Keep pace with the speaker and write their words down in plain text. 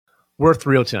We're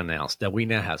thrilled to announce that we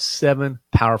now have 7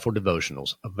 powerful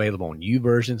devotionals available on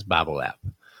YouVersion's Bible app.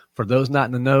 For those not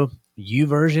in the know,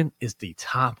 YouVersion is the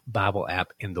top Bible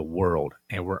app in the world,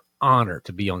 and we're honored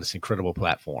to be on this incredible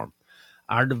platform.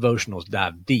 Our devotionals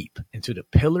dive deep into the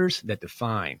pillars that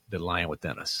define the lion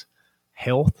within us: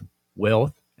 health,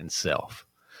 wealth, and self.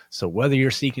 So whether you're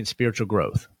seeking spiritual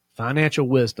growth, financial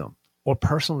wisdom, or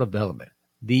personal development,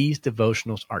 these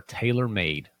devotionals are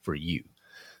tailor-made for you.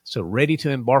 So ready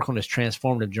to embark on this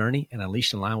transformative journey and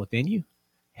unleash the lion within you?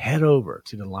 Head over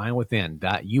to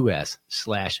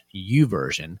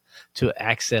thelionwithin.us/YouVersion to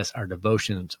access our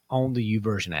devotions on the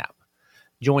YouVersion app.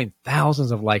 Join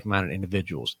thousands of like-minded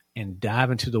individuals and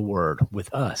dive into the Word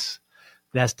with us.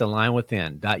 That's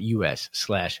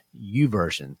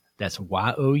thelionwithin.us/YouVersion. That's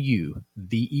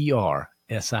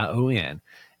YOUVERSION.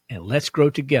 And let's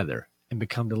grow together and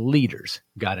become the leaders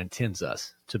God intends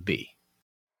us to be.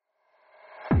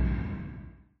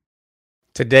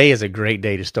 Today is a great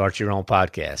day to start your own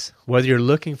podcast. Whether you're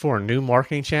looking for a new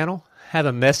marketing channel, have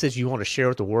a message you want to share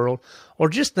with the world, or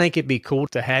just think it'd be cool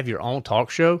to have your own talk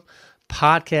show,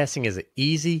 podcasting is an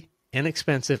easy,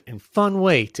 inexpensive, and fun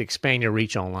way to expand your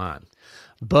reach online.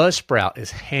 Buzzsprout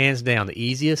is hands down the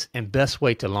easiest and best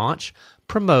way to launch,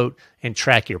 promote, and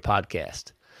track your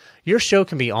podcast. Your show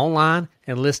can be online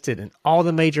and listed in all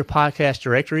the major podcast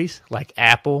directories like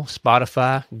Apple,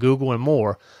 Spotify, Google, and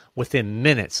more within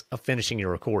minutes of finishing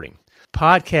your recording.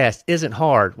 Podcast isn't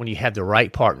hard when you have the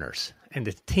right partners, and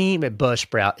the team at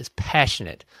Buzzsprout is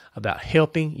passionate about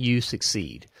helping you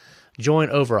succeed. Join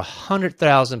over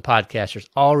 100,000 podcasters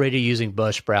already using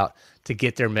Buzzsprout to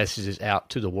get their messages out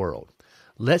to the world.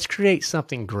 Let's create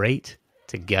something great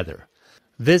together.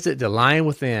 Visit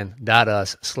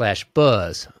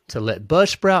thelionwithin.us/buzz to let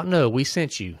Buzzsprout know we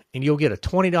sent you, and you'll get a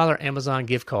 $20 Amazon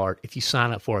gift card if you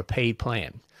sign up for a paid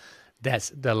plan.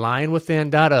 That's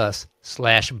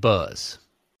thelionwithin.us/buzz.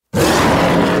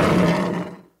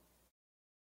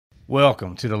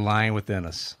 Welcome to The Lion Within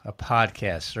Us, a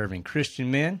podcast serving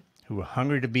Christian men who are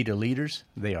hungry to be the leaders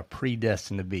they are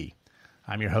predestined to be.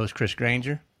 I'm your host, Chris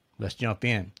Granger. Let's jump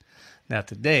in. Now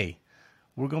today,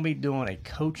 we're going to be doing a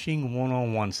coaching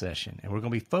one-on-one session, and we're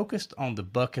going to be focused on the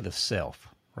bucket of self,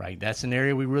 right? That's an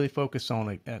area we really focus on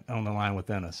The Lion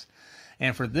Within Us.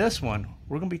 And for this one,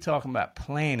 we're going to be talking about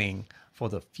planning for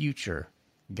the future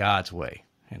God's way.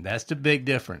 And that's the big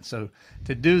difference. So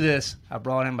to do this, I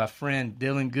brought in my friend,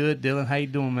 Dylan Good. Dylan, how you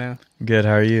doing, man? Good.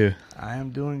 How are you? I am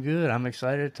doing good. I'm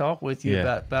excited to talk with you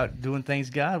about doing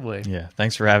things God's way. Yeah.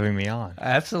 Thanks for having me on.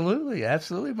 Absolutely.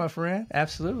 Absolutely, my friend.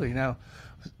 Absolutely. Now,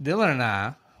 Dylan and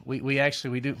I, we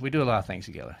do a lot of things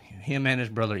together. Him and his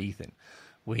brother Ethan.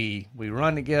 We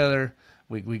run together.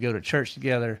 We go to church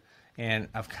together. And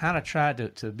I've kind of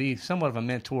tried to be somewhat of a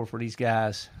mentor for these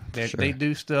guys. They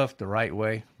do stuff the right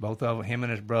way. Both of them, him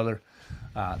and his brother,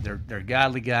 they're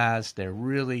godly guys. They're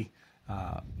really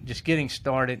just getting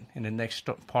started in the next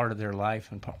part of their life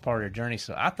and part of their journey.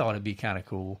 So I thought it'd be kind of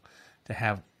cool to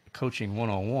have coaching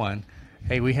one-on-one.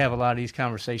 Hey, we have a lot of these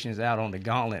conversations out on the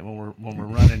gauntlet when we're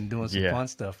running and doing some fun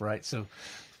stuff, right? So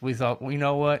we thought, well, you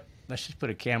know what? Let's just put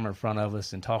a camera in front of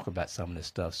us and talk about some of this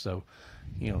stuff. So,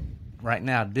 right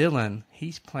now, Dylan,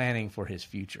 he's planning for his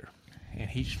future, and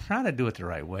he's trying to do it the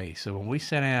right way. So when we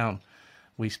sat down,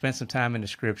 we spent some time in the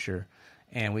Scripture,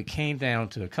 and we came down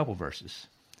to a couple verses.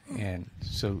 And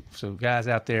so guys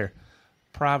out there,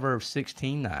 Proverbs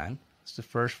 16:9 is the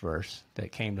first verse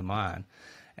that came to mind,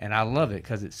 and I love it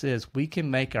because it says, we can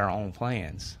make our own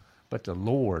plans, but the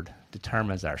Lord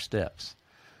determines our steps.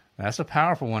 Now, that's a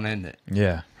powerful one, isn't it?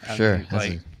 Yeah, sure.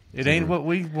 It ain't what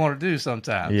we want to do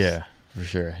sometimes. Yeah. For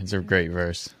sure. It's a great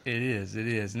verse. It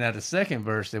is. Now, the second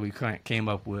verse that we came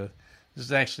up with, this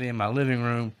is actually in my living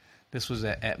room. This was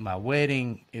at my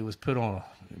wedding. It was put on a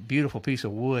beautiful piece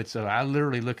of wood, so I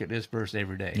literally look at this verse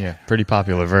every day. Yeah, pretty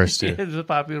popular verse, too. It's a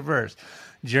popular verse.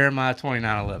 Jeremiah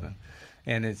 29:11.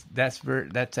 And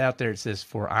that's out there. It says,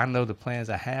 "For I know the plans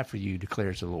I have for you,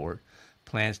 declares the Lord,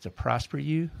 plans to prosper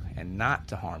you and not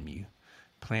to harm you,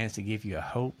 plans to give you a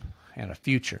hope and a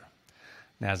future."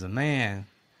 Now, as a man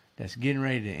that's getting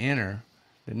ready to enter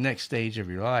the next stage of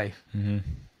your life,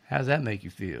 how does that make you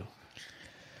feel?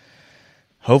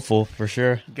 Hopeful, for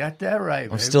sure. Got that right,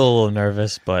 baby. I'm still a little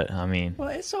nervous, but I mean... Well,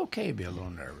 it's okay to be a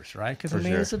little nervous, right? Because,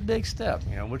 sure. It's a big step.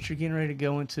 What you're getting ready to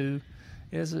go into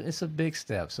it's a big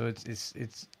step. So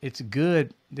it's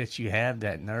good that you have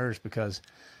that nerves, because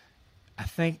I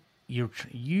think you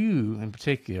in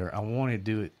particular, I want to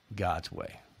do it God's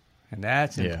way. And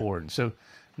that's important. So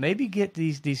maybe get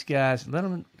these guys, let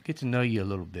them get to know you a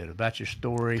little bit about your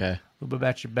story, a little bit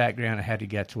about your background, and how you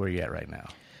got to where you're at right now.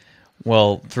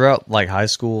 Well, throughout like high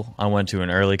school, I went to an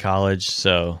early college,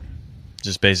 so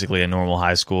just basically a normal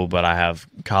high school, but I have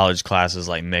college classes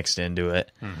like mixed into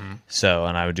it. So,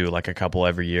 and I would do like a couple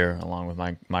every year along with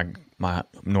my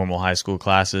normal high school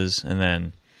classes, and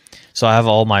then so I have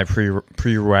all my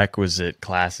prerequisite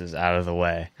classes out of the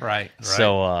way. Right.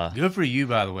 So, good for you,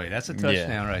 by the way. That's a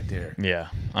touchdown right there. yeah,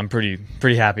 I'm pretty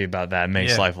happy about that. It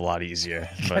makes Yeah. life a lot easier.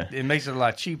 But It makes it a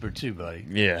lot cheaper too, buddy.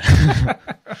 yeah.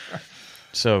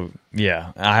 So,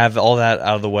 yeah, I have all that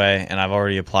out of the way, and I've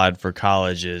already applied for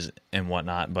colleges and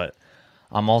whatnot, but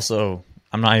I'm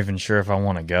not even sure if I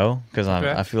want to go because Okay.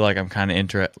 I feel like I'm kind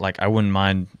of like I wouldn't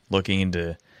mind looking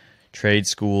into trade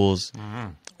schools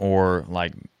or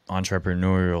like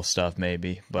entrepreneurial stuff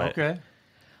maybe, but Okay.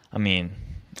 I mean,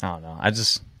 I don't know.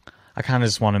 I kind of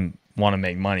just want to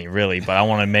make money really, but I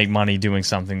want to make money doing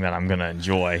something that I'm going to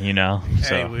enjoy, you know?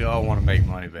 Hey, we all want to make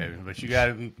money, baby, but you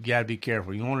gotta be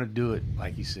careful. You want to do it,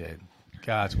 like you said,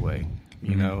 God's way,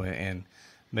 you know, and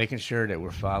making sure that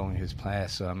we're following His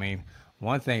path. So, I mean,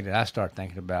 one thing that I start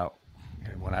thinking about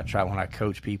when I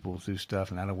coach people through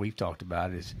stuff, and I know we've talked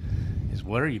about it, is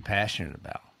what are you passionate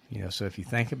about? You know, so if you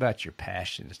think about your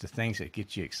passions, the things that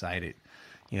get you excited,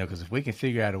 you know, because if we can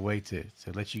figure out a way to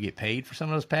let you get paid for some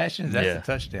of those passions, that's Yeah. the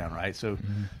touchdown, right? So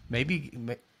maybe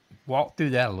walk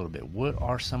through that a little bit. What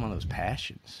are some of those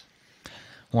passions?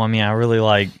 Well, I mean, I really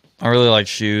like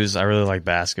shoes. I really like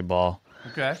basketball.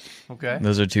 Okay.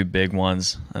 Those are two big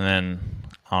ones. And then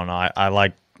I don't know.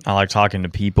 I like talking to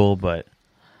people, but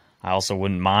I also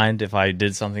wouldn't mind if I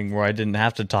did something where I didn't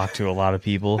have to talk to a lot of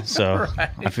people. So Right,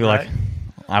 I feel like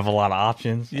I have a lot of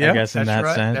options. I guess in that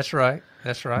right. sense. That's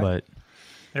right. But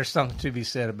There's something to be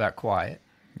said about quiet,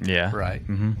 yeah, right?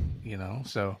 Mm-hmm. You know,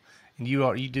 so and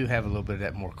you do have a little bit of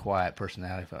that more quiet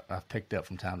personality. I've picked up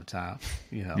from time to time.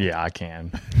 You know, yeah, I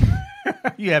can.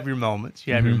 you have your moments.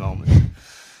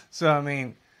 So I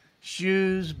mean,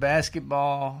 shoes,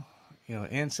 basketball, you know,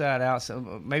 inside, outside.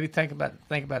 Maybe think about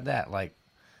that. Like,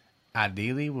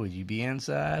 ideally, would you be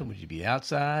inside? Would you be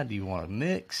outside? Do you want a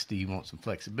mix? Do you want some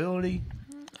flexibility?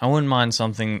 I wouldn't mind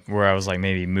something where I was like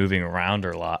maybe moving around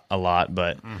a lot,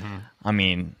 but I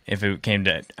mean, if it came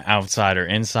to outside or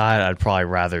inside, I'd probably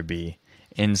rather be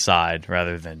inside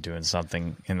rather than doing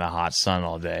something in the hot sun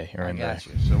all day or I in got the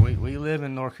you. So we live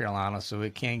in North Carolina, so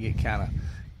it can get kind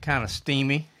of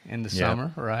steamy in the Yeah.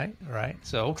 summer, right?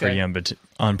 So okay. pretty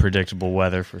unpredictable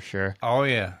weather for sure. Oh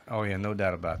yeah, no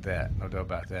doubt about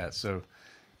that. So,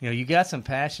 you know, you got some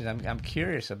passion. I'm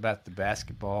curious about the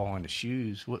basketball and the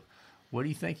shoes. What do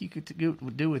you think you could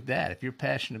do with that? If you're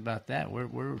passionate about that,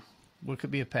 where could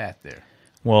be a path there?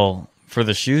 Well, for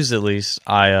the shoes at least,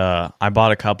 I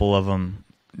bought a couple of them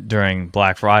during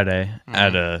Black Friday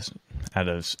at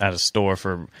a store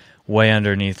for way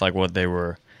underneath like what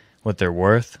they're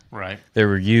worth. Right. They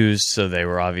were used, so they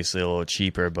were obviously a little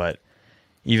cheaper, but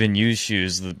even used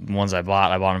shoes, the ones I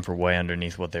bought them for way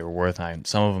underneath what they were worth.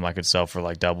 Some of them I could sell for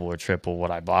like double or triple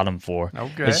what I bought them for.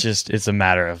 Okay. It's a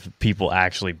matter of people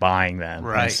actually buying them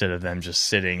Right. instead of them just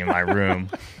sitting in my room.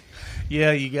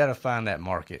 Yeah, you got to find that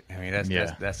market. I mean,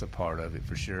 Yeah. that's a part of it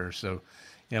for sure. So,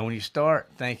 you know, when you start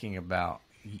thinking about,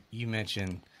 you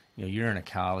mentioned, you know, you're in a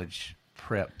college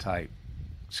prep type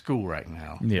school right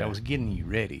now. Yeah. That was getting you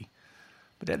ready,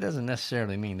 but that doesn't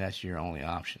necessarily mean that's your only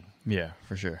option. Yeah,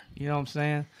 for sure. You know what I'm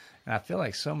saying? And I feel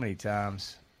like so many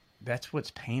times that's what's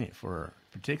painted for,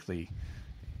 particularly,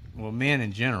 well, men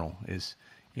in general is,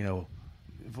 you know,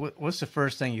 what's the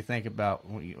first thing you think about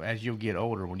as you'll get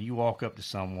older? When you walk up to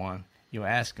someone, you'll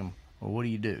ask them, well, what do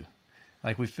you do?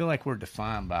 Like, we feel like we're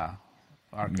defined by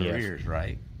our careers,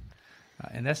 right?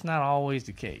 And that's not always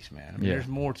the case, man. I mean, Yeah. there's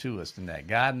more to us than that.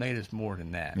 God made us more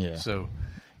than that. Yeah. So,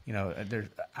 you know,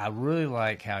 I really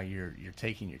like how you're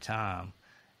taking your time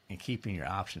and keeping your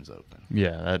options open.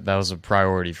 Yeah, that was a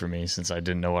priority for me since I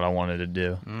didn't know what I wanted to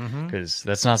do. Because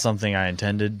that's not something I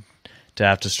intended to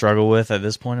have to struggle with at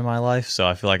this point in my life. So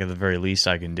I feel like at the very least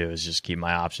I can do is just keep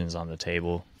my options on the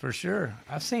table. For sure.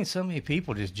 I've seen so many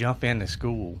people just jump into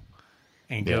school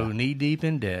and go Yeah. knee deep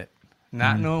in debt,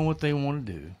 not knowing what they want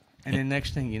to do. And then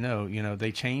next thing you know,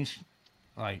 they change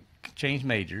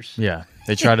majors. Yeah,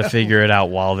 they try to figure it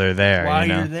out while they're there. While you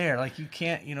know? you're there, like, you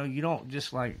can't, you know, you don't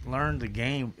just like learn the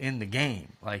game in the game.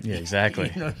 Like, Yeah,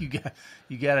 exactly. You know,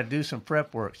 you got to do some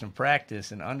prep work, some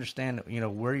practice, and understand, you know,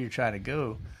 where you're trying to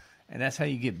go, and that's how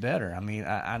you get better. I mean,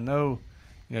 I know,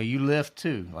 you know, you lift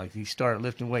too. Like, he started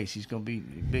lifting weights. He's going to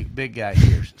be a big guy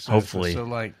here. So, Hopefully. So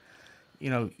like, you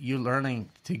know, you're learning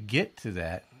to get to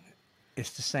that.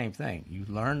 It's the same thing. You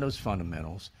learn those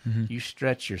fundamentals. You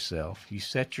stretch yourself. You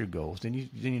set your goals. Then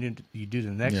you do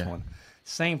the next Yeah. one.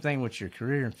 Same thing with your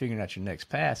career and figuring out your next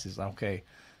path is, okay,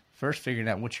 First, figuring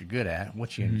out what you're good at,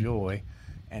 what you enjoy,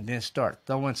 and then start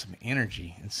throwing some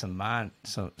energy and some mind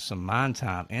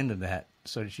time into that,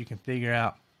 so that you can figure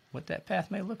out what that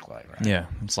path may look like. Right? Yeah,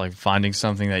 it's like finding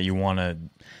something that you want to,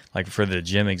 like for the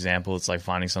gym example, it's like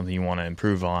finding something you want to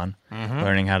improve on,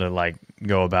 learning how to like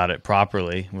go about it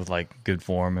properly with like good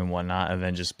form and whatnot, and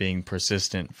then just being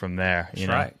persistent from there. That's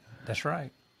right. That's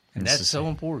right. And that's so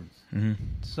important.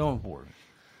 So important.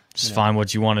 Just find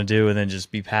what you want to do, and then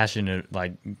just be passionate,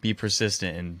 like be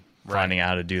persistent in finding out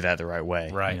how to do that the right way.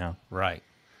 Right. You know? Right.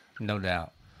 No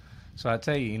doubt. So I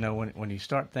tell you, when you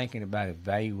start thinking about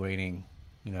evaluating,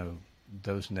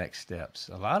 those next steps,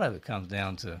 a lot of it comes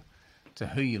down to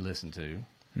who you listen to,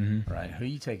 right? Who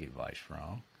you take advice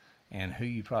from, and who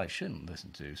you probably shouldn't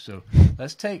listen to. So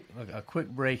let's take a quick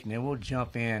break, and then we'll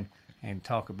jump in and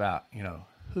talk about,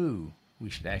 who we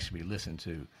should actually listen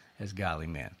to as godly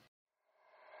men.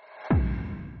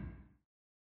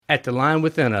 At The Lion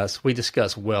Within Us, we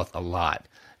discuss wealth a lot,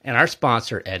 and our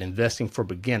sponsor at Investing for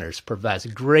Beginners provides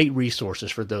great resources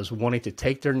for those wanting to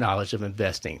take their knowledge of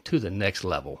investing to the next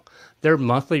level. Their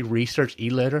monthly research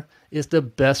e-letter is the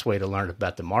best way to learn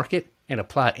about the market and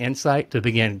apply insight to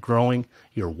begin growing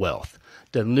your wealth.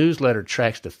 The newsletter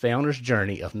tracks the founder's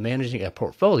journey of managing a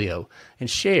portfolio and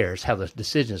shares how the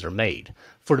decisions are made.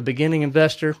 For the beginning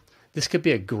investor, this could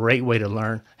be a great way to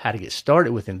learn how to get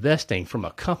started with investing from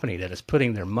a company that is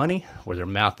putting their money where their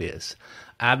mouth is.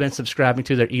 I've been subscribing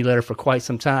to their e-letter for quite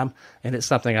some time, and it's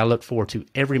something I look forward to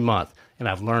every month, and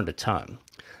I've learned a ton.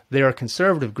 They are a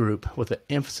conservative group with an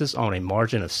emphasis on a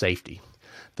margin of safety.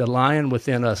 The Lion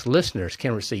Within Us listeners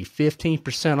can receive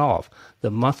 15% off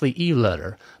the monthly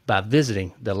e-letter by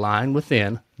visiting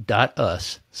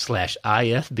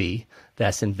thelionwithin.us/IFB,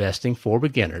 that's Investing for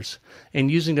Beginners, and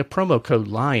using the promo code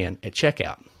LION at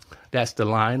checkout. That's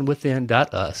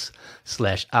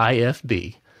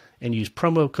thelionwithin.us/IFB, and use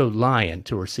promo code LION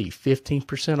to receive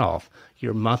 15% off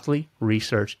your monthly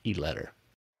research e-letter.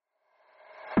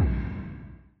 All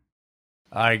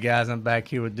right, guys, I'm back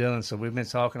here with Dylan. So we've been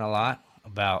talking a lot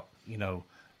about,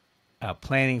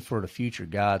 planning for the future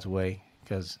God's way,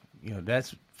 because,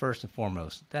 that's first and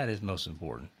foremost. That is most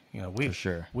important. For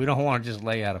sure. We don't want to just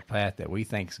lay out a path that we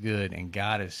think's good, and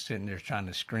God is sitting there trying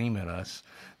to scream at us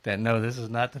that, no, this is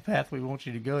not the path we want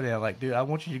you to go down. Like, dude, I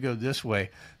want you to go this way.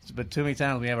 But too many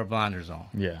times we have our blinders on.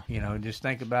 Yeah. Just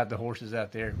think about the horses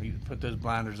out there. You put those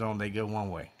blinders on, they go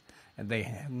one way, and they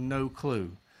have no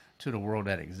clue to the world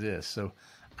that exists. So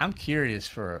I'm curious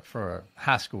for a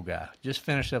high school guy, just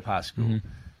finished up high school.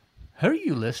 Who are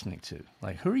you listening to?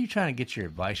 Like, who are you trying to get your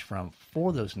advice from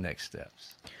for those next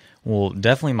steps? Well,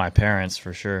 definitely my parents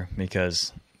for sure,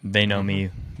 because they know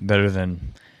me better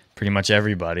than pretty much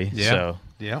everybody. Yeah. So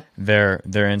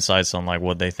their insights on like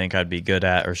what they think I'd be good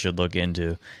at or should look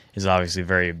into is obviously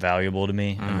very valuable to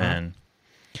me. And then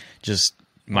just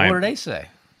what do they say?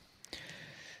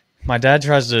 My dad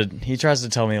tries to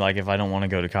tell me, like, if I don't want to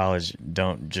go to college,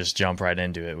 don't just jump right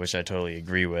into it, which I totally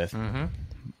agree with.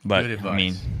 But Good advice. I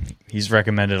mean, he's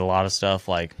recommended a lot of stuff,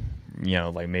 like,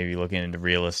 like maybe looking into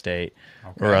real estate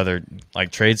or other,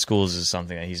 like, trade schools is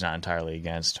something that he's not entirely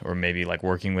against, or maybe like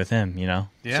working with him, Yeah.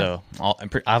 So I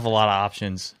have a lot of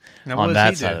options on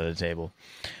that side of the table.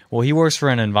 Well, he works for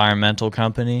an environmental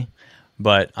company,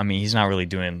 but I mean, he's not really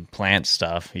doing plant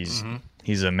stuff.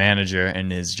 He's a manager,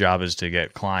 and his job is to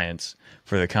get clients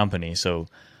for the company. So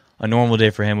a normal day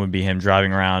for him would be him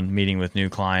driving around, meeting with new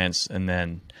clients, and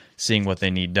then seeing what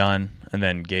they need done, and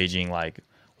then gauging like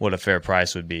what a fair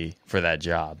price would be for that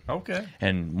job. Okay.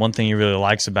 And one thing he really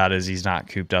likes about it is he's not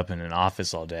cooped up in an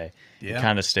office all day. Yeah. He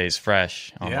kind of stays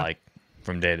fresh on like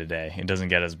from day to day. It doesn't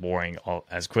get as boring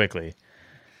as quickly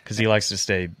because he likes to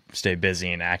stay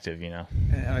busy and active,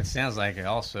 And it sounds like it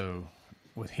also,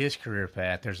 with his career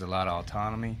path, there's a lot of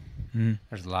autonomy.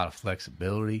 There's a lot of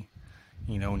flexibility.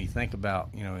 When you think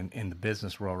about, in the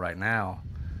business world right now,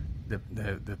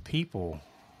 the people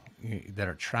that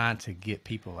are trying to get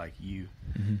people like you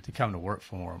to come to work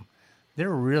for them, they're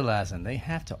realizing they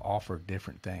have to offer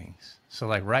different things. So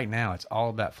like right now, it's all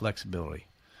about flexibility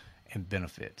and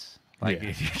benefits. Like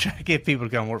if you're trying to get people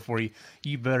to come work for you,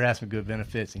 you better have some good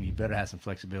benefits and you better have some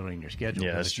flexibility in your schedule.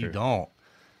 Yeah, because that's if you true. don't,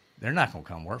 they're not going to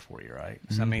come work for you, right?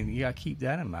 So I mean, you got to keep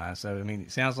that in mind. So I mean,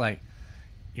 it sounds like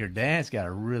your dad's got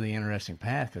a really interesting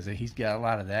path because he's got a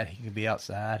lot of that. He can be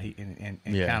outside and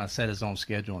kind of set his own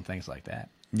schedule and things like that.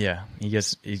 Yeah,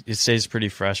 it stays pretty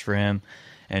fresh for him,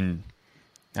 and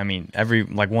I mean,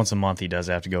 once a month he does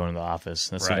have to go into the office.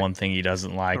 That's the one thing he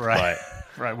doesn't like. Right,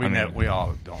 but right. We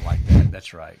all don't like that.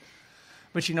 That's right.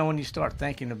 But when you start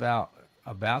thinking about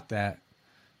that,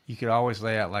 you could always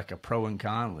lay out like a pro and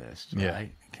con list,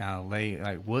 right? kind of lay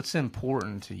like what's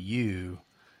important to you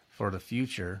for the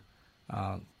future,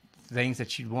 things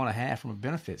that you'd want to have from a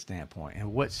benefit standpoint,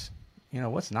 and what's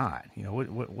not.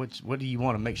 What do you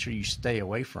want to make sure you stay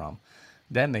away from?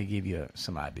 That may give you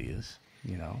some ideas.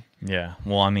 Yeah.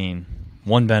 Well, I mean,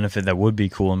 one benefit that would be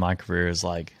cool in my career is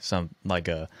like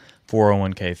a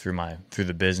 401k through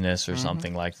the business or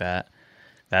something like that.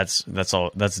 That's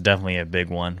definitely a big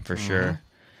one for sure.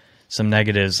 Some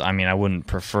negatives, I mean, I wouldn't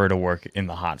prefer to work in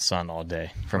the hot sun all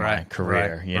day for my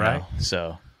career, you know.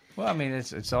 So, well, I mean,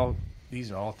 it's all,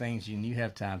 these are all things you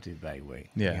have time to evaluate.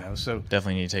 Yeah. So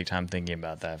definitely need to take time thinking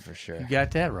about that for sure. You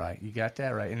got that right.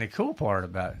 And the cool part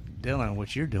about Dylan,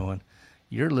 what you're doing,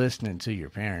 you're listening to your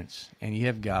parents, and you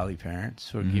have godly parents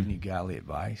who are giving you godly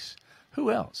advice.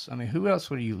 Who else? I mean, who else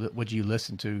would you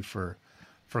listen to for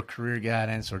career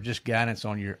guidance or just guidance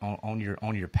on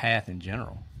your path in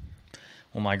general?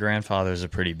 Well, my grandfather's a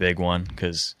pretty big one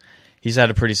because he's had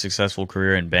a pretty successful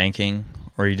career in banking,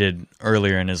 or he did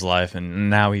earlier in his life, and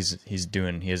now he has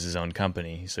his own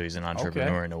company, so he's an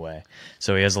entrepreneur in a way.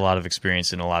 So he has a lot of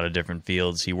experience in a lot of different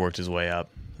fields. He worked his way up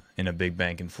in a big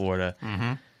bank in Florida,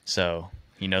 so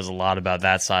he knows a lot about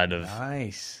that side of.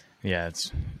 Nice. Yeah,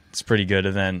 it's pretty good.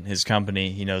 And then his company,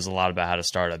 he knows a lot about how to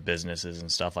start up businesses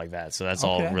and stuff like that. So that's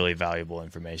all really valuable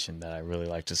information that I really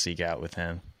like to seek out with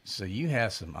him. So you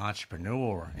have some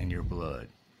entrepreneur in your blood.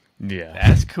 Yeah.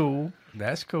 That's cool.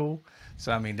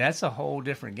 So, I mean, that's a whole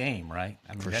different game, right?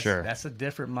 I mean, For sure. That's a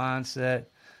different mindset.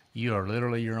 You are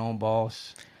literally your own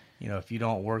boss. If you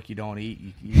don't work, you don't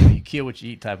eat. You kill what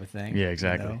you eat type of thing. Yeah,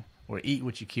 exactly. Or eat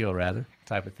what you kill, rather,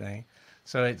 type of thing.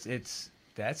 So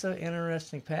that's an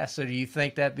interesting path. So do you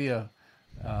think that'd be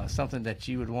something that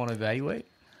you would want to evaluate?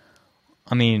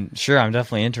 I mean, sure, I'm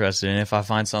definitely interested. And if I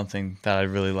find something that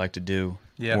I'd really like to do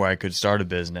where I could start a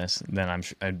business, then I'm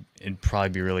sure it'd probably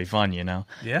be really fun, Yeah.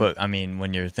 But, I mean,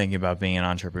 when you're thinking about being an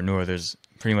entrepreneur, there's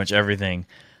pretty much everything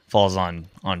falls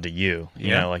onto you.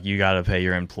 You know, like you got to pay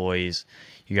your employees.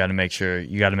 You got to make sure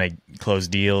you got to make close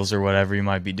deals or whatever you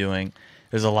might be doing.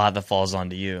 There's a lot that falls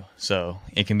onto you. So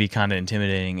it can be kind of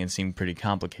intimidating and seem pretty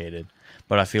complicated.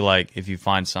 But I feel like if you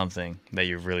find something that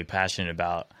you're really passionate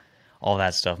about, all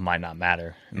that stuff might not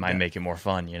matter. It might make it more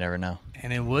fun. You never know.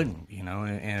 And it wouldn't,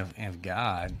 and if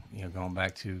God, going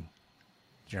back to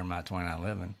Jeremiah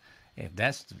 29:11, if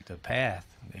that's the path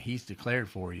that he's declared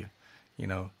for you,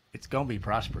 it's going to be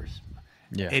prosperous.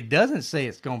 Yeah. It doesn't say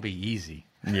it's going to be easy.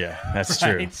 Yeah, that's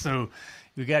right? true. So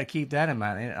we got to keep that in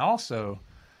mind. And also,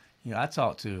 I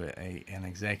talked to an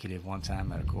executive one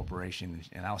time at a corporation,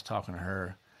 and I was talking to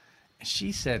her.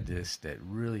 She said this that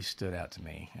really stood out to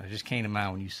me. It just came to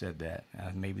mind when you said that.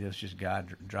 Maybe that's just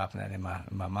God dropping that in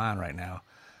my mind right now.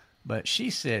 But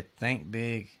she said, think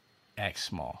big, act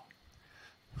small.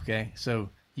 Okay? So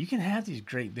you can have these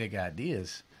great big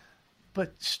ideas,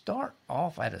 but start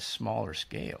off at a smaller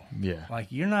scale. Yeah.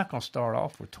 Like you're not going to start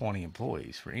off with 20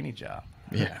 employees for any job.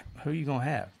 Yeah. Who are you going to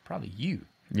have? Probably you.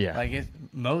 Yeah. Like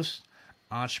most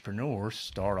entrepreneurs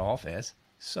start off as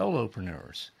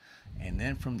solopreneurs. And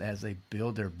then as they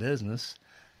build their business,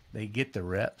 they get the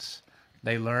reps.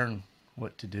 They learn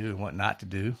what to do and what not to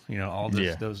do. All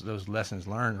those lessons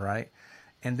learned, right?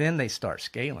 And then they start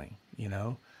scaling.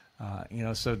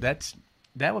 So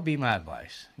that would be my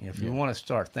advice. If you want to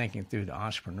start thinking through the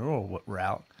entrepreneurial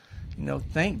route,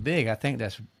 think big. I think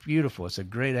that's beautiful. It's a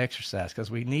great exercise because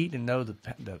we need to know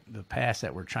the path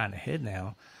that we're trying to head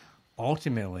now.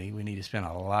 Ultimately, we need to spend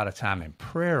a lot of time in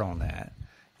prayer on that.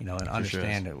 And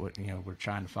understand that we're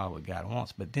trying to follow what God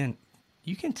wants. But then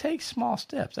you can take small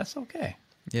steps. That's okay.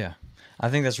 Yeah.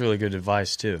 I think that's really good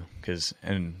advice, too, because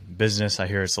in business, I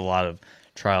hear it's a lot of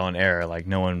trial and error. Like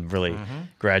no one really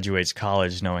graduates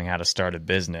college knowing how to start a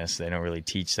business. They don't really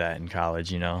teach that in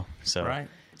college, So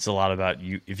it's a lot about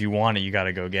you. If you want it, you got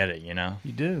to go get it, You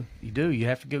do. You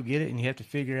have to go get it, and you have to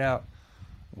figure out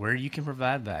where you can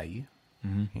provide value,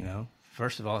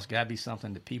 First of all, it's got to be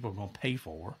something that people are going to pay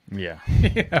for. Yeah.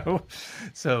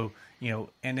 So,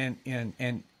 and then,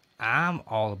 and I'm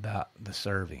all about the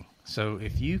serving. So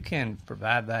if you can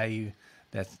provide value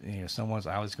that's, someone's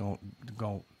always going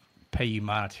to pay you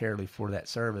monetarily for that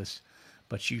service,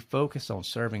 but you focus on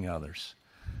serving others.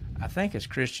 I think as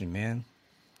Christian men,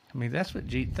 I mean, that's what,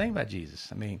 think about Jesus.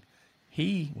 I mean,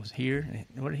 he was here.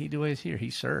 And what did he do while he was here? He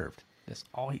served. That's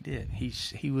all he did.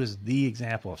 He was the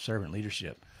example of servant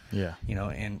leadership. Yeah.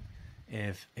 And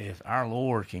if our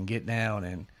Lord can get down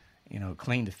and,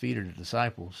 clean the feet of the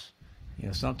disciples,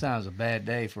 sometimes a bad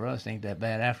day for us ain't that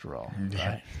bad after all,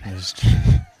 right?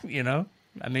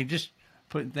 I mean, just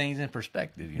putting things in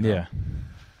perspective, Yeah.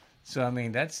 So, I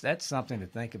mean, that's something to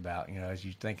think about, as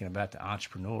you're thinking about the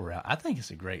entrepreneur route. I think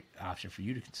it's a great option for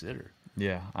you to consider.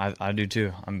 Yeah, I do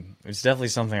too. It's definitely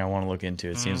something I want to look into.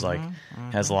 It seems like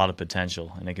it has a lot of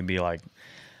potential, and it can be like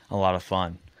a lot of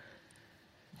fun.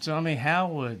 So, I mean, how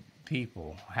would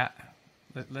people?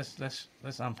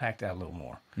 Let's unpack that a little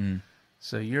more.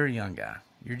 So, you're a young guy.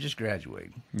 You're just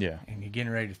graduating. Yeah. And you're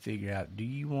getting ready to figure out: do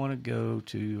you want to go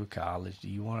to a college? Do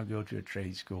you want to go to a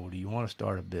trade school? Do you want to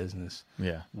start a business?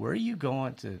 Yeah. Where are you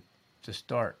going to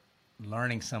start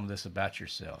learning some of this about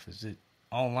yourself? Is it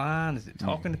online? Is it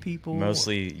talking to people?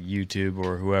 Mostly YouTube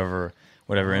or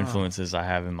whatever influences I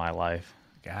have in my life.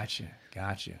 Gotcha.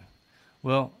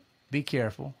 Well, be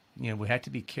careful. We have to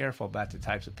be careful about the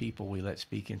types of people we let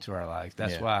speak into our lives.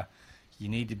 That's why you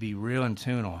need to be real in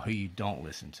tune on who you don't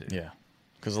listen to. Yeah.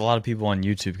 Because a lot of people on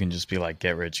YouTube can just be like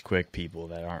get rich quick people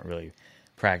that aren't really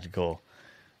practical,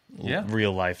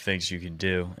 real life things you can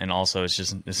do. And also,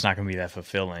 it's not going to be that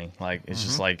fulfilling. Like, it's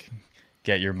just like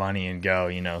get your money and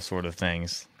go, sort of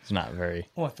things. It's not very.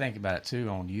 Well, think about it too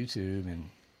on YouTube and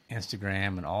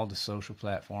Instagram and all the social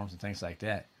platforms and things like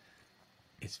that.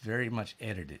 It's very much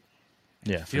edited.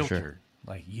 Yeah, filtered. for sure.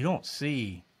 Like, you don't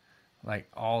see like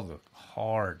all the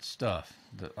hard stuff,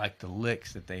 like the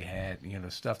licks that they had,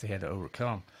 the stuff they had to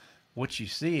overcome. What you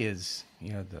see is,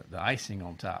 the icing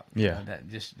on top. Yeah. That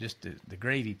just the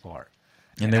gravy part.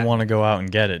 And they want to go out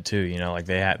and get it too. Like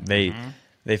they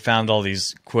found all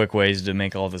these quick ways to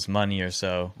make all this money or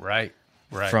so. Right.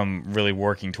 From really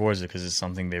working towards it because it's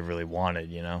something they really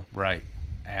wanted. Right.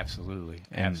 Absolutely.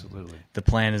 The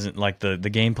plan isn't like the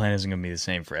game plan isn't going to be the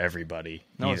same for everybody.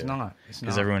 No, either. It's not.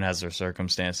 Because everyone has their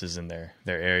circumstances in their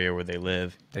area where they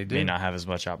live. They do. May not have as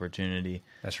much opportunity.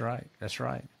 That's right.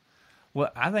 Well,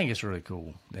 I think it's really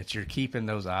cool that you're keeping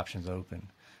those options open.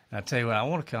 And I tell you what, I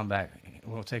want to come back.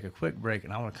 We'll take a quick break,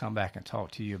 and I want to come back and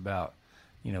talk to you about,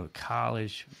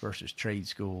 college versus trade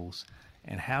schools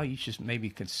and how you should maybe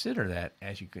consider that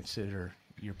as you consider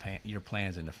your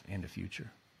plans in the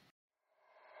future.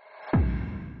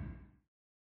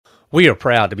 We are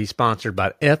proud to be sponsored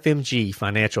by FMG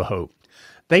Financial Hope.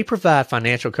 They provide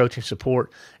financial coaching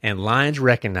support, and Lions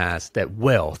recognize that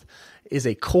wealth is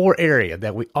a core area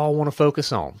that we all want to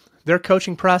focus on. Their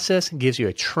coaching process gives you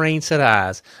a trained set of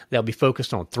eyes that will be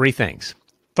focused on three things.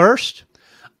 First,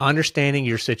 understanding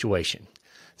your situation.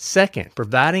 Second,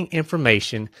 providing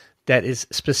information that is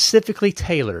specifically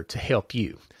tailored to help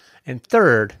you. And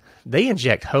third, they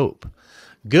inject hope.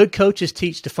 Good coaches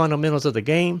teach the fundamentals of the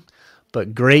game,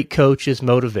 but great coaches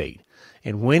motivate.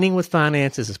 And winning with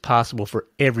finances is possible for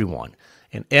everyone.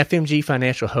 And FMG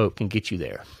Financial Hope can get you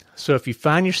there. So if you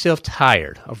find yourself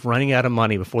tired of running out of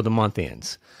money before the month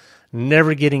ends,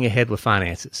 never getting ahead with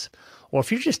finances, or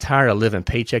if you're just tired of living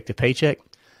paycheck to paycheck,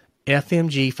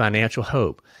 FMG Financial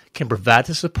Hope can provide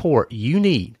the support you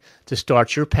need to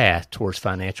start your path towards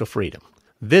financial freedom.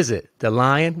 Visit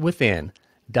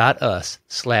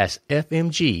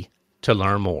thelionwithin.us/FMG to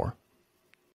learn more.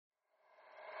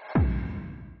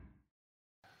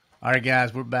 All right,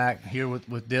 guys, we're back here with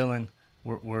Dylan.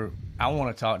 I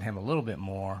want to talk to him a little bit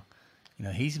more.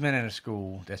 He's been in a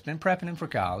school that's been prepping him for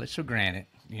college. So granted,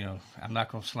 I'm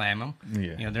not going to slam him.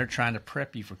 Yeah. They're trying to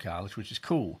prep you for college, which is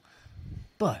cool.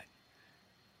 But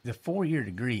the 4-year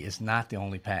degree is not the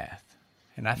only path.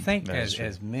 And I think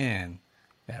as men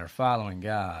that are following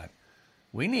God,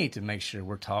 we need to make sure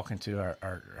we're talking to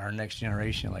our next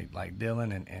generation, like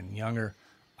Dylan and younger,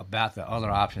 about the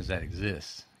other options that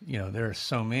exist. There are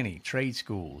so many trade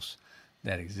schools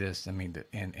that exist. I mean,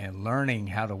 and learning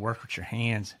how to work with your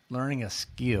hands, learning a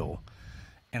skill.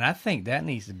 And I think that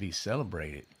needs to be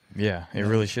celebrated. Yeah, it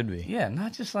really should be. Yeah,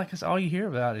 not just like it's all you hear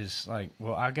about is like,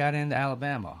 well, I got into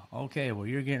Alabama. Okay, well,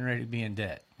 you're getting ready to be in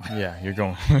debt. Yeah, you're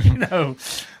going.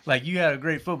 Like you had a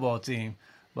great football team,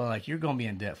 but like you're going to be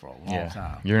in debt for a long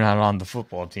time. You're not on the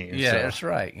football team. Yeah, so. That's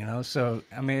right. So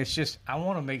I mean, it's just I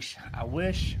want to make sure. I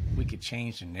wish we could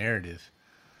change the narrative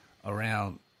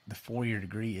around the 4-year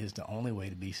degree is the only way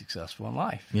to be successful in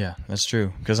life. Yeah, that's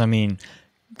true. Because I mean,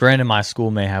 granted, my school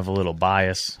may have a little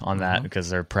bias on that because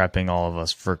they're prepping all of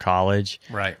us for college.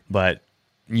 Right. But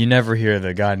you never hear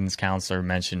the guidance counselor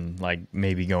mention like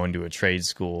maybe going to a trade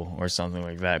school or something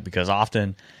like that, because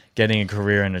often getting a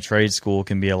career in a trade school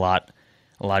can be a lot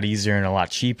easier and a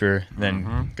lot cheaper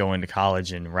than going to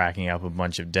college and racking up a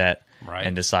bunch of debt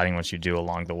and deciding what you do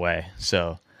along the way.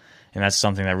 So, and that's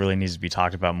something that really needs to be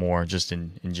talked about more just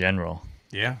in general.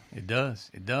 Yeah, it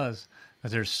does. It does.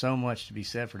 Because there's so much to be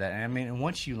said for that. And I mean, and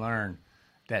once you learn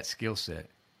that skill set,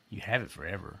 you have it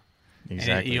forever.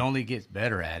 Exactly. And you only get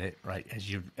better at it, right,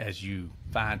 as you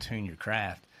fine tune your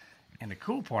craft. And the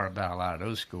cool part about a lot of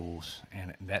those schools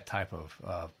and that type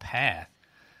of path,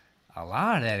 a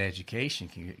lot of that education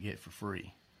can get for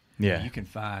free. Yeah. You can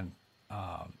find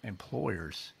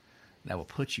employers that will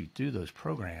put you through those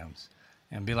programs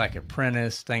and be like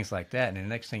apprentice, things like that. And the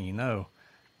next thing you know,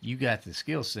 you got the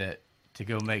skill set to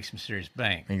go make some serious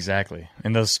bank. Exactly.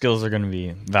 And those skills are going to be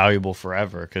valuable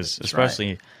forever because especially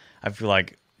right. I feel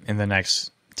like in the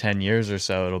next 10 years or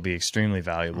so, it'll be extremely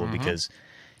valuable because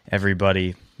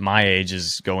everybody my age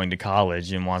is going to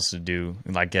college and wants to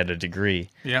get a degree.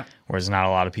 Yeah. Whereas not a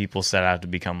lot of people set out to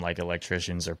become like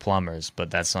electricians or plumbers, but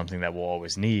that's something that we'll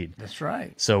always need. That's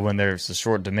right. So when there's a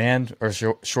short demand or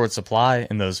short supply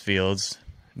in those fields,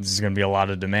 there's going to be a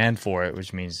lot of demand for it,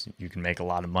 which means you can make a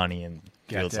lot of money in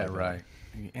fields Got that like right.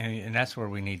 And that's where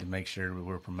we need to make sure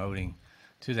we're promoting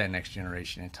to that next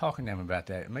generation and talking to them about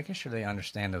that, and making sure they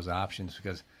understand those options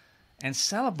and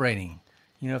celebrating.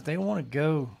 If they want to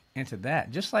go into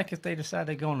that, just like if they decide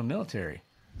to go in the military,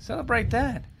 celebrate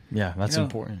that. Yeah, that's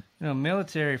important.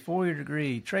 Military, 4-year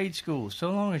degree, trade school, so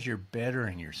long as you're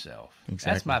bettering yourself.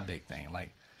 Exactly. That's my big thing.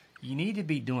 Like, you need to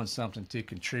be doing something to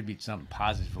contribute something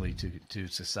positively to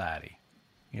society.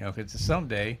 Because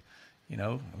someday, you're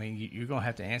going to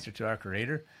have to answer to our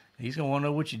Creator. He's going to want to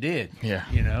know what you did. Yeah.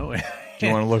 Do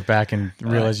you want to look back and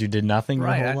realize you did nothing?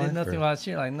 Right. I life, did nothing while I was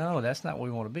here. Like, no, that's not what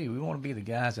we want to be. We want to be the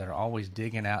guys that are always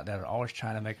digging out, that are always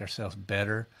trying to make ourselves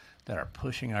better, that are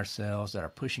pushing ourselves, that are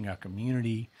pushing our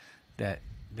community, that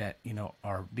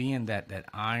are being that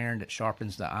iron that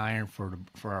sharpens the iron for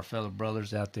our fellow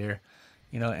brothers out there.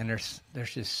 And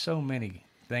there's just so many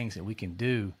things that we can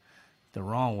do the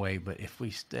wrong way, but if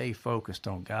we stay focused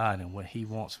on God and what He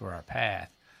wants for our path,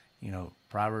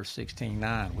 Proverbs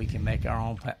 16:9, we can make our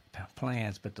own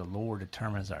plans, but the Lord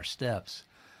determines our steps.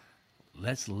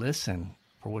 Let's listen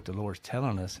for what the Lord's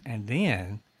telling us, and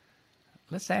then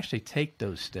let's actually take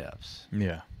those steps.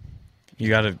 Yeah. You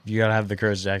gotta have the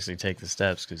courage to actually take the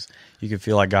steps, because you can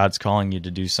feel like God's calling you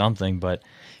to do something, but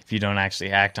if you don't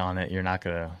actually act on it, you're not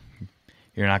gonna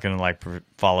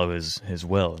follow His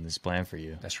will and His plan for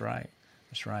you. That's right.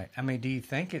 That's right. Do you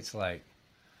think it's like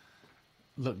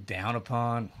looked down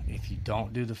upon if you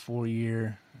don't do the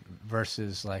 4-year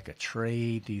versus like a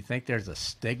trade? Do you think there's a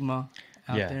stigma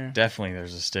out there? Yeah, definitely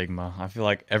there's a stigma. I feel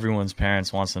like everyone's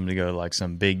parents wants them to go to like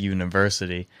some big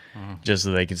university just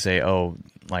so they can say, oh,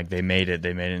 like they made it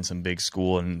in some big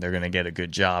school and they're going to get a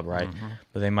good job, right?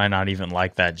 But they might not even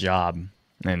like that job,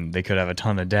 and they could have a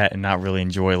ton of debt and not really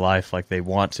enjoy life like they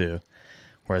want to.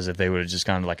 Whereas if they would have just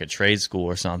gone to like a trade school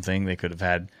or something, they could have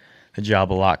had the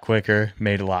job a lot quicker,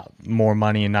 made a lot more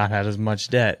money, and not had as much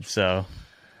debt. So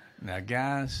now,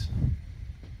 guys,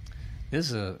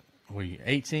 this is were you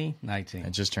 18, 19? I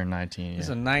just turned 19. This is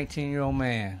a 19-year-old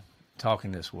man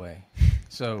talking this way.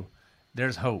 So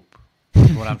there's hope.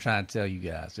 Is what I'm trying to tell you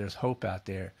guys. There's hope out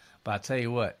there. But I tell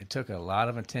you what, it took a lot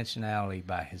of intentionality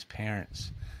by his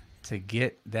parents to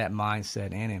get that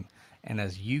mindset in him. And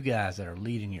as you guys that are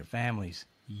leading your families,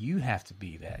 you have to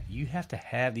be that. You have to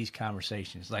have these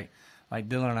conversations like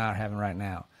Dylan and I are having right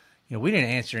now. We didn't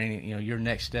answer any, your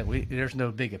next step. There's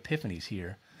no big epiphanies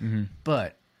here.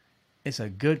 But it's a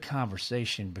good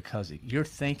conversation because you're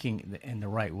thinking in the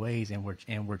right ways, and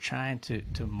we're trying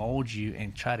to mold you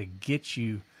and try to get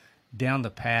you down the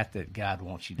path that God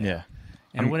wants you down. Yeah.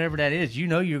 And whatever that is, you're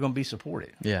going to be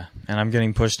supported. Yeah, and I'm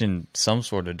getting pushed in some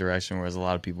sort of direction, whereas a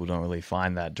lot of people don't really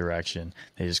find that direction.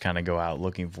 They just kind of go out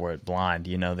looking for it blind.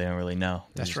 They don't really know.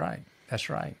 That's right. That's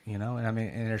right. And and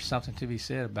there's something to be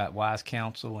said about wise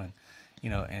counsel, and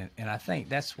and I think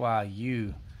that's why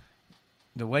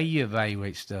the way you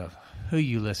evaluate stuff, who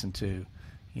you listen to,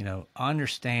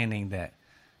 understanding that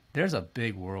there's a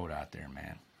big world out there,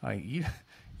 man. Like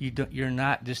you're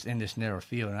not just in this narrow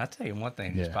field. And I'll tell you one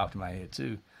thing that's popped in my head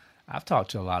too. I've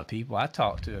talked to a lot of people. I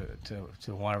talked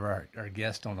to one of our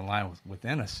guests on the line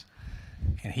within us,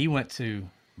 and he went to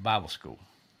Bible school.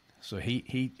 So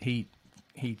he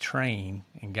trained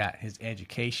and got his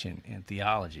education in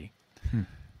theology.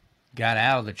 Got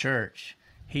out of the church.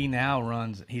 He's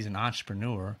an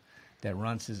entrepreneur that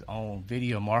runs his own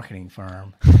video marketing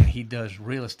firm, and he does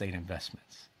real estate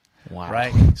investments. Wow.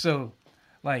 Right? So,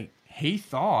 he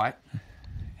thought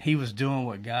he was doing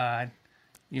what God,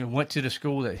 went to the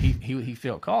school that he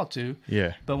felt called to.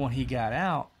 Yeah. But when he got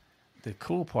out, the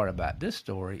cool part about this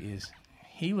story is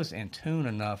he was in tune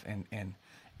enough and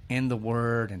in the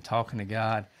Word and talking to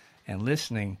God and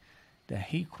listening that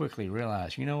he quickly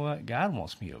realized, you know what? God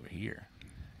wants me over here.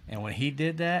 And when he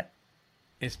did that,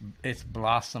 it's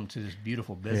blossomed to this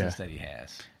beautiful business that he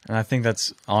has. And I think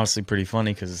that's honestly pretty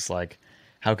funny because it's like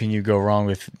how can you go wrong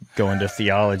with going to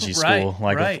theology school?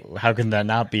 Right, right. How can that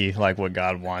not be like what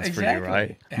God wants for you, Exactly.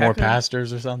 right? How More could-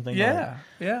 pastors or something? Yeah,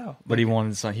 yeah. But he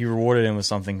wanted he rewarded him with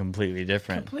something completely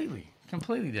different.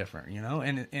 Completely different, you know.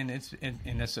 And it's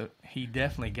he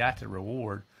definitely got the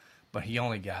reward, but he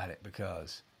only got it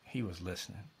because he was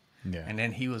listening. Yeah. And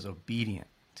then he was obedient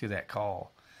to that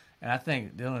call. And I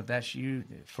think, Dylan, if that's you,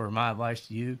 for my advice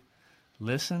to you,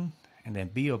 listen and then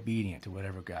be obedient to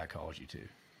whatever God calls you to.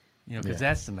 You know, because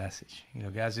that's the message. You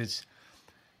know, guys, it's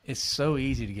so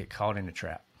easy to get caught in the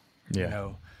trap. Yeah. You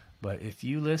know, but if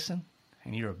you listen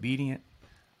and you're obedient,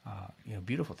 you know,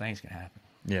 beautiful things can happen.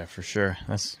 Yeah, for sure.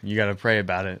 You got to pray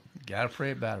about it. Got to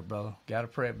pray about it, brother. Got to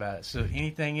pray about it. So,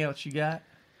 anything else you got?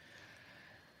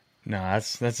 No,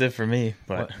 that's it for me.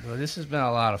 But Well, this has been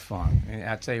a lot of fun. And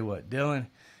I tell you what, Dylan,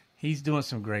 he's doing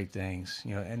some great things.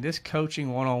 You know, and this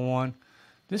coaching one-on-one,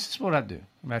 this is what I do.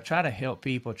 I mean, I try to help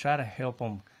people, try to help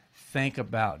them think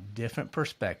about different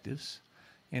perspectives,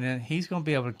 and then he's going to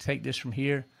be able to take this from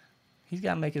here. He's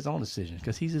got to make his own decisions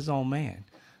because he's his own man.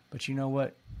 But you know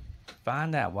what?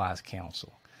 Find that wise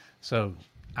counsel. So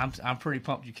I'm pretty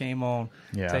pumped you came on.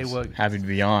 yeah, Tell you what, happy to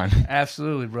be on.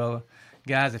 absolutely, brother.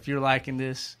 Guys, if you're liking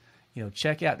this, you know,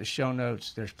 check out the show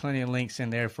notes. There's plenty of links in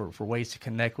there for ways to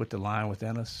connect with the Lion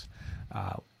Within Us.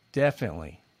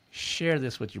 Definitely share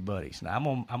this with your buddies. Now,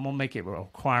 I'm gonna make it a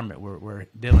requirement where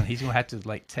Dylan, he's gonna have to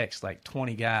like text like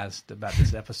 20 guys about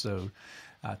this episode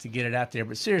to get it out there.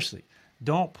 But seriously,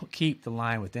 don't keep the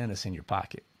Lion Within Us in your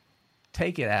pocket.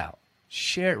 Take it out.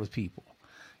 Share it with people.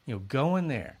 You know, go in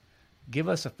there. Give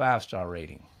us a 5-star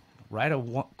rating. Write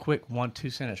a quick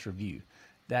 1-2 sentence review.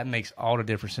 That makes all the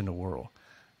difference in the world.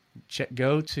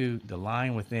 Go to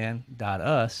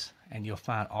thelionwithin.us and you'll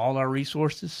find all our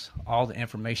resources, all the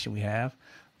information we have.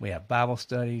 We have Bible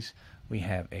studies. We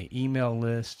have an email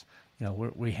list. You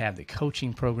know, we have the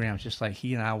coaching programs, just like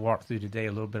he and I walked through today,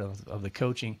 a little bit of the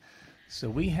coaching. So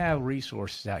we have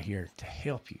resources out here to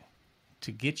help you,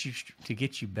 to get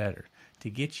you better, to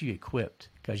get you equipped,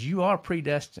 because you are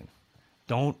predestined.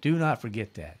 Do not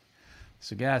forget that.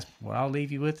 So guys, what I'll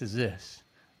leave you with is this: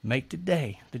 make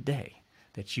today the day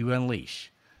that you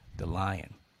unleash the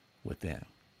lion within.